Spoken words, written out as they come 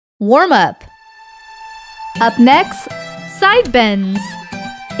warm up. Up next, side bends.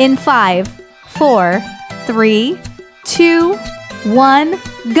 In 5, 4, 3, 2, 1,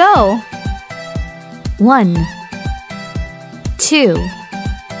 go. 1, 2,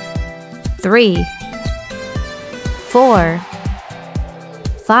 3, 4,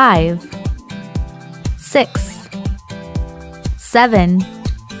 5, 6, 7,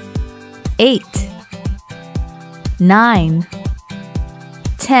 8, 9,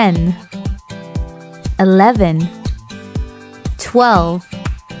 10, 11, 12.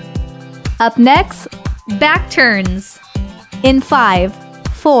 Up next, back turns. In 5,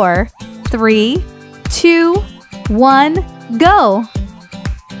 4, 3, 2, 1, go.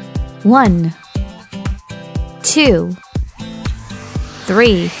 1, 2,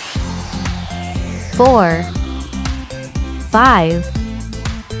 3, 4, 5,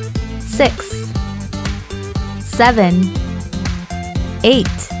 6, 7, 8,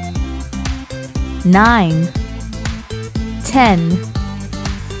 9, 10,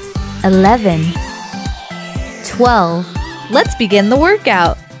 11, 12. Let's begin the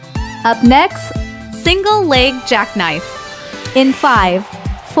workout. Up next, single leg jackknife. In 5,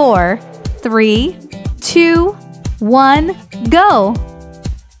 4, 3, 2, 1, go.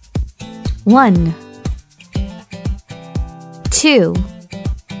 1, 2,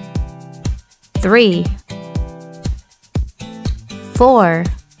 3, 4,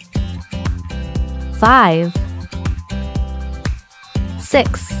 5,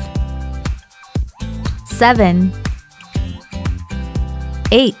 6, 7,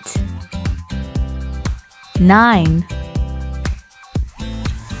 8, 9,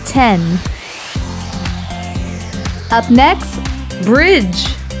 10. Up next, bridge.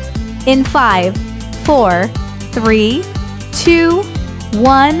 In 5, 4, 3, 2,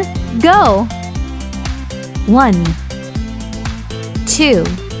 1, go. 1, 2,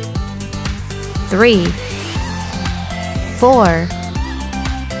 3, 4,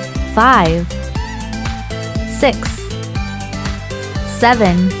 5, 6,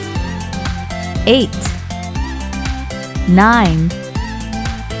 7, 8, 9,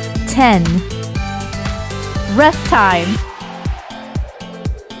 10. Rest time.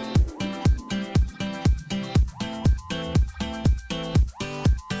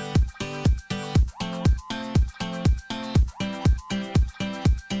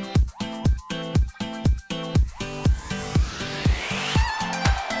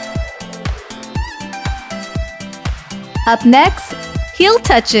 Up next, heel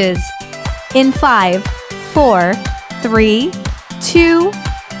touches. In 5, 4, 3, 2,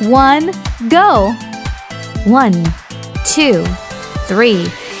 1, go. 1, 2, 3,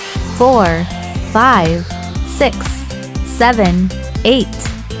 4, 5, 6, 7, 8,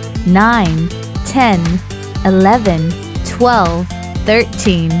 9, 10, 11, 12,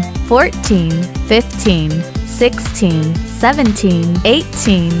 13, 14, 15, 16, 17,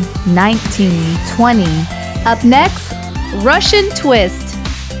 18, 19, 20. Up next, Russian twist.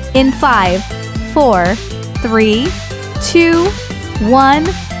 In 5, 4, 3, 2, 1,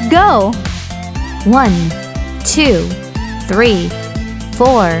 go. 1, 2, 3,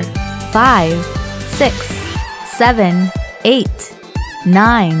 4, 5, 6, 7, 8,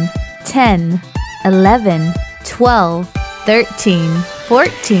 9, 10, 11, 12, 13,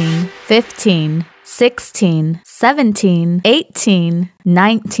 14, 15, 16, 17, 18,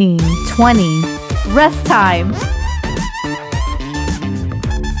 19, 20. Rest time.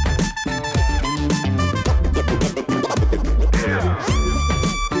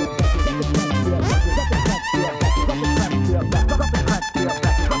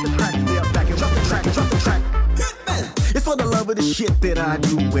 It's for the love of the shit that I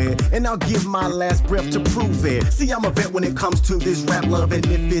do it, and I'll give my last breath to prove it. See, I'm a vet when it comes to this rap love, and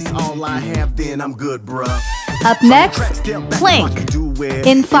if it's all I have, then I'm good, bruh. Up next, plank.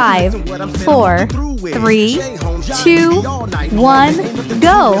 In 5, 4, 3, 2, 1,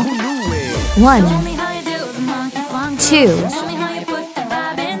 go. 1, 2,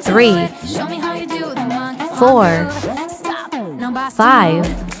 3, 4, 5,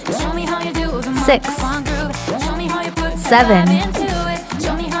 6, 7,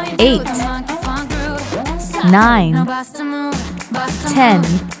 8, 9, 10,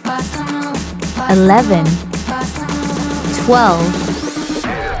 11, 12,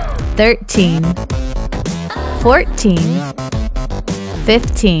 13, 14,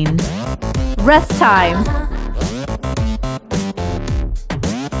 15. Rest time.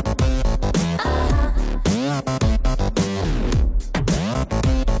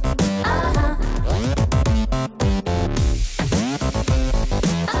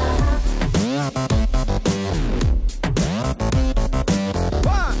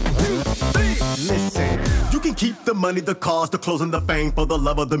 can keep the money, the cars, the clothes, and the fame. For the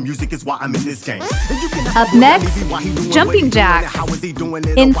love of the music is why I'm in this game. Up next, jumping jacks.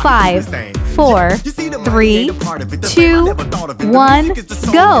 In 5, 4, 3, 2, 1,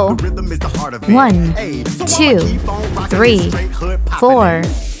 go. 1, 2, 3, 4,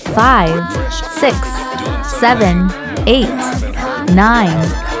 5, 6, 7, 8, 9,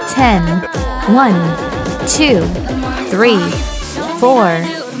 10. 1, 2, 3, 4,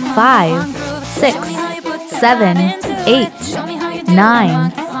 5, 6, 7, 8,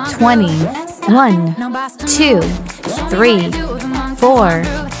 9, 20. 1, 2, 3, 4,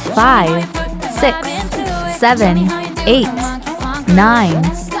 5, 6, 7, 8, 9,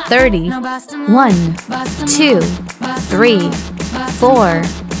 30. 1, 2, 3, 4,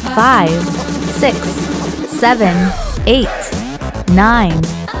 5, 6, 7, 8, 9,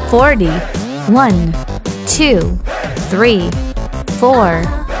 40. 1, 2, 3, 4,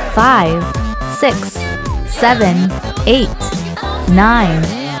 5, 6, 7, 8, 9,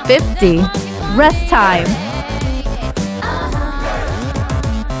 50. Rest time.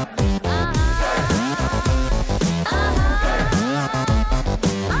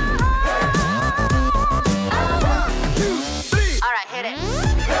 All right, hit it.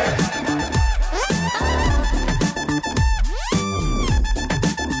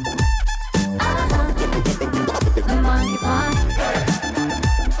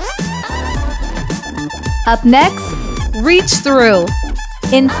 Up next, reach through.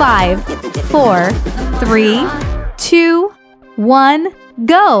 In 5, 4, 3, 2, 1,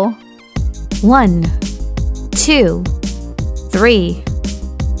 go. 1, 2, 3,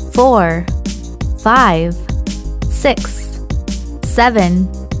 4, 5, 6, 7,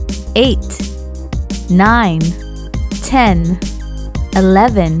 8, 9, 10,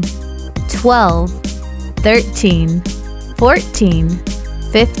 11, 12, 13, 14,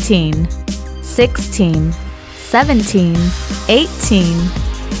 15, 16, 17, 18,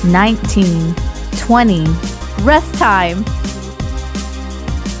 19, 20. Rest time.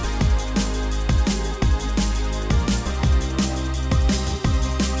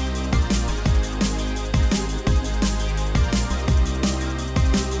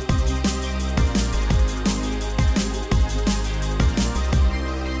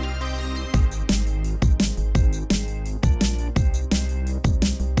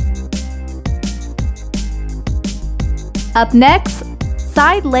 Up next,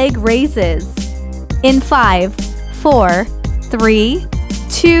 side leg raises. In 5, 4, 3,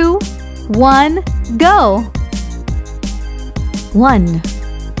 2, 1, go. 1,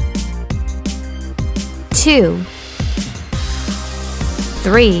 2,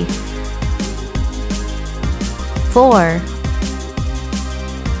 3, 4,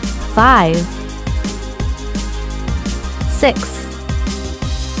 5, 6,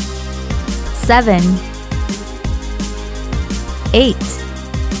 7, 8,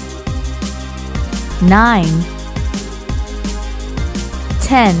 9,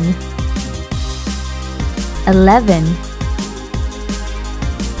 10, 11,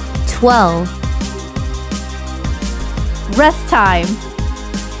 12. Rest time.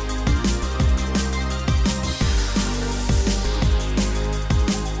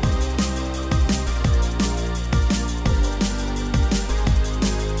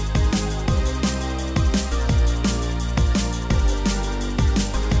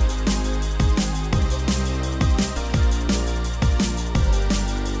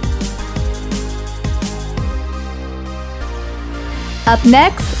 Up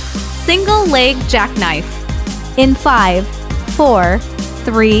next, single leg jackknife. In 5, 4,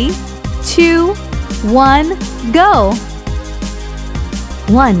 3, 2, 1, go.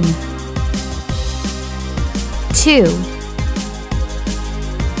 1, 2,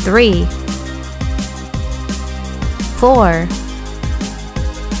 3, 4,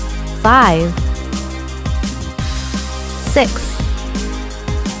 5, 6,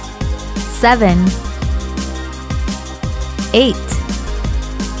 7, 8,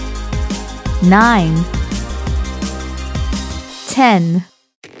 9, 10.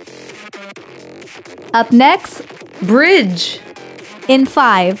 Up next, bridge. In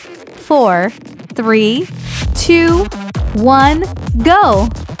 5, 4, 3, 2, 1, go.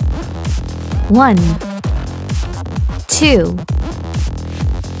 1, 2,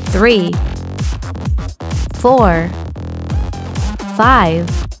 3, 4, 5,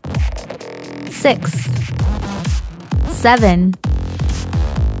 6, 7,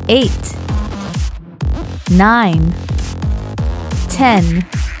 8, 9, 10.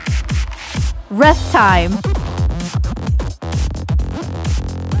 Rest time.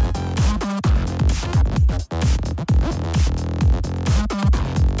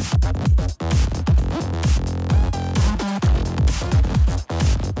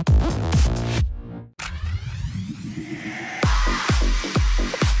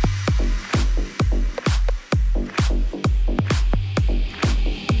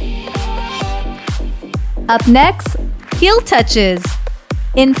 Up next, heel touches.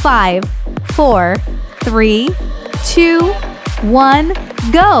 In 5, 4, 3, 2, 1,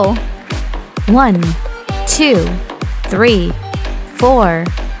 go! 1, 2, 3, 4,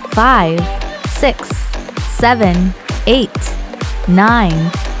 5, 6, 7, 8,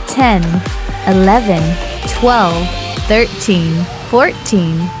 9, 10, 11, 12, 13,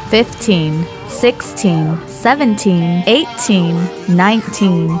 14, 15, 16, 17, 18,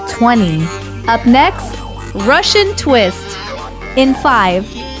 19, 20. Up next, Russian twist. In 5,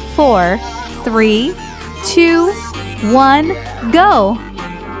 4, 3, 2, 1, go!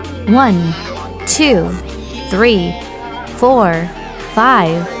 1, 2, 3, 4,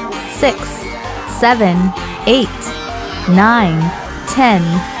 5, 6, 7, 8, 9, 10,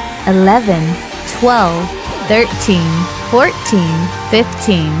 11, 12, 13, 14,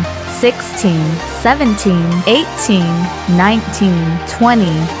 15, 16, 17, 18, 19,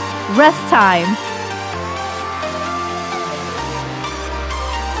 20. Rest time.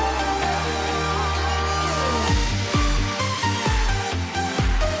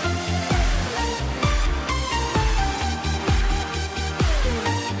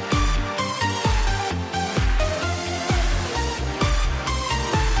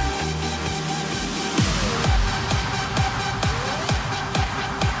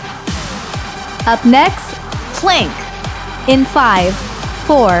 Up next, plank. In 5,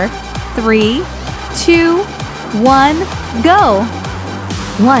 4, 3, 2, 1, go!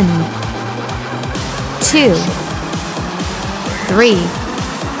 1, 2, 3,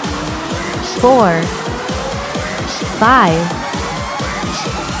 4, 5,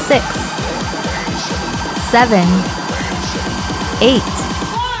 6, 7, 8,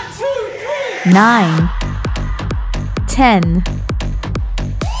 9, 10,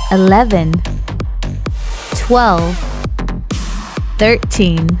 11, 12,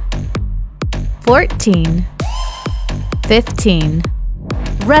 13, 14, 15.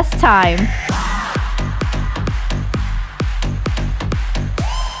 Rest time.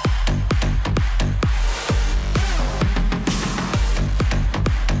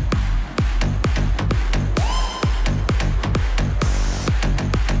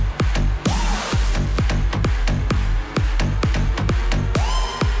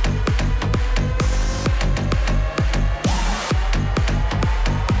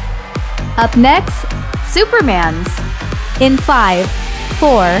 Up next, Supermans. In 5,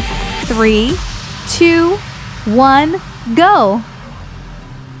 4, 3, 2, 1, go!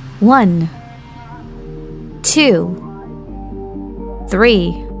 1, 2,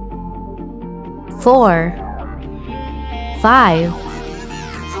 3, 4, 5,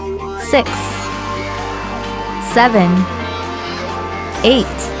 6, 7, 8,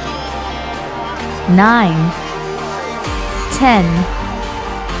 9, 10,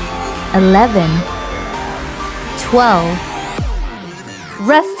 11, 12.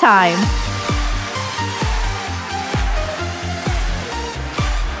 Rest time.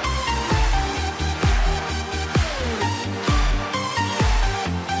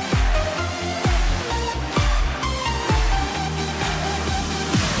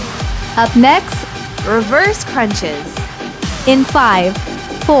 Up next, reverse crunches. In 5,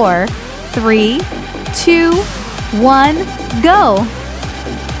 4, 3, 2, 1, go!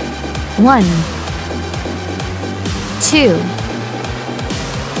 1, 2,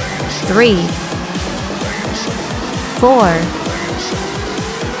 3, 4,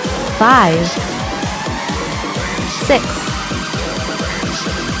 5, 6,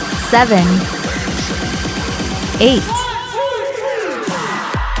 7, 8,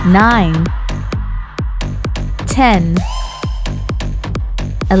 9, 10,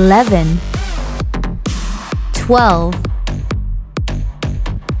 11, 12.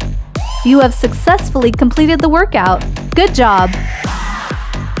 You have successfully completed the workout. Good job!